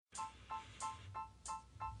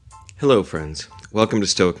Hello friends, welcome to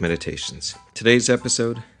Stoic Meditations. Today's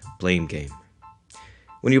episode, Blame Game.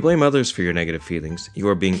 When you blame others for your negative feelings, you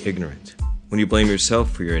are being ignorant. When you blame yourself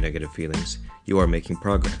for your negative feelings, you are making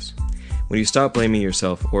progress. When you stop blaming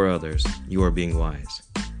yourself or others, you are being wise.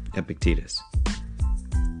 Epictetus.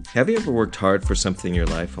 Have you ever worked hard for something in your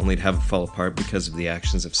life only to have it fall apart because of the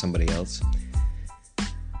actions of somebody else?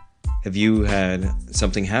 Have you had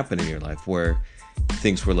something happen in your life where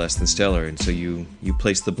things were less than stellar and so you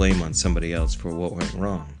placed the blame on somebody else for what went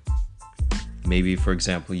wrong? Maybe, for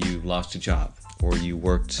example, you lost a job or you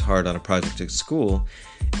worked hard on a project at school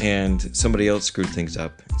and somebody else screwed things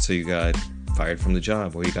up, so you got fired from the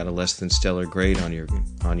job, or you got a less than stellar grade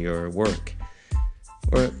on your work.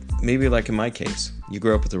 Or maybe, like in my case, you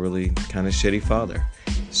grew up with a really kind of shitty father,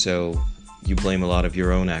 so you blame a lot of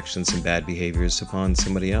your own actions and bad behaviors upon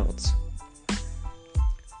somebody else.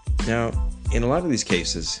 Now, in a lot of these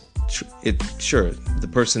cases, the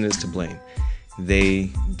person is to blame.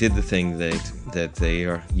 They did the thing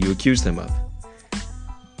that you accuse them of.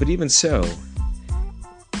 But even so,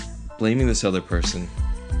 blaming this other person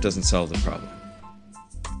doesn't solve the problem.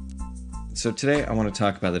 So today I want to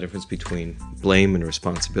talk about the difference between blame and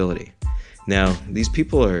responsibility. Now, these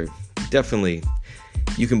people are definitely,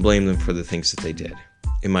 you can blame them for the things that they did.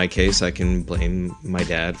 In my case, I can blame my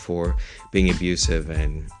dad for being abusive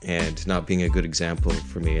and not being a good example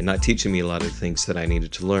for me and not teaching me a lot of things that I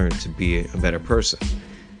needed to learn to be a better person.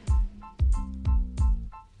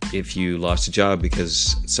 If you lost a job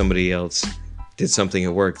because somebody else did something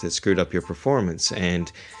at work that screwed up your performance,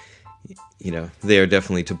 and they are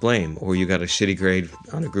definitely to blame. Or you got a shitty grade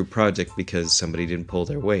on a group project because somebody didn't pull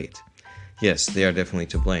their weight. Yes, they are definitely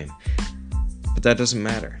to blame. But that doesn't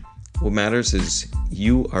matter. What matters is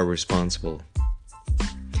you are responsible.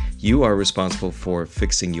 You are responsible for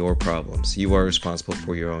fixing your problems. You are responsible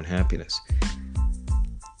for your own happiness.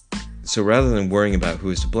 So rather than worrying about who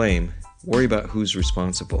is to blame, worry about who's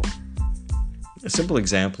responsible. A simple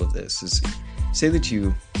example of this is, say that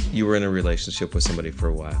you were in a relationship with somebody for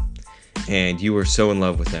a while, and you were so in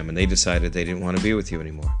love with them, and they decided they didn't want to be with you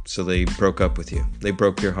anymore. So they broke up with you. They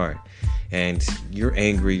broke your heart. And you're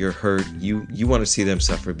angry, you're hurt, you want to see them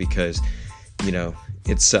suffer because,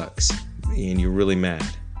 it sucks, and you're really mad.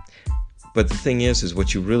 But the thing is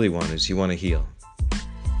what you really want is you want to heal.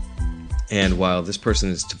 And while this person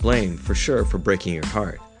is to blame, for sure, for breaking your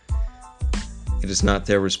heart, it is not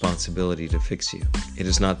their responsibility to fix you. It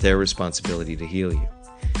is not their responsibility to heal you.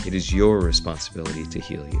 It is your responsibility to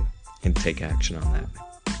heal you and take action on that.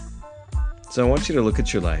 So I want you to look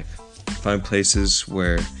at your life, find places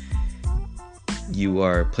where you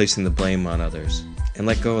are placing the blame on others, and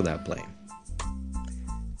let go of that blame.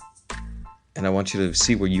 And I want you to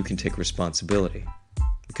see where you can take responsibility,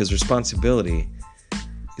 because responsibility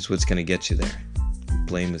is what's going to get you there.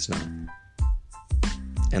 Blame is not.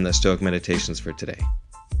 And that's Stoic Meditations for today.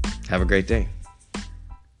 Have a great day.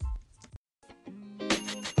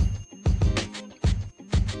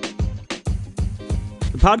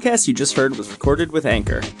 The podcast you just heard was recorded with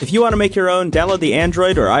Anchor. If you want to make your own, download the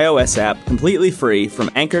Android or iOS app completely free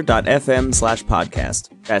from anchor.fm/podcast.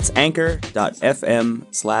 That's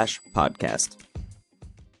anchor.fm/podcast.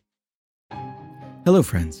 Hello,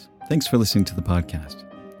 friends. Thanks for listening to the podcast.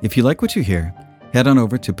 If you like what you hear, head on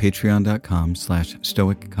over to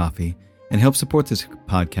patreon.com/stoiccoffee and help support this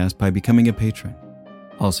podcast by becoming a patron.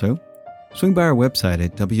 Also, swing by our website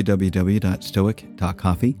at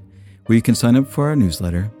www.stoic.coffee, where you can sign up for our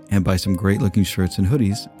newsletter and buy some great-looking shirts and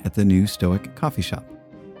hoodies at the new Stoic Coffee Shop.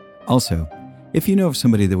 Also, if you know of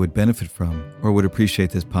somebody that would benefit from or would appreciate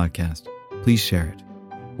this podcast, please share it.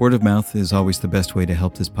 Word of mouth is always the best way to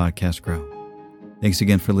help this podcast grow. Thanks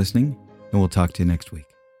again for listening, and we'll talk to you next week.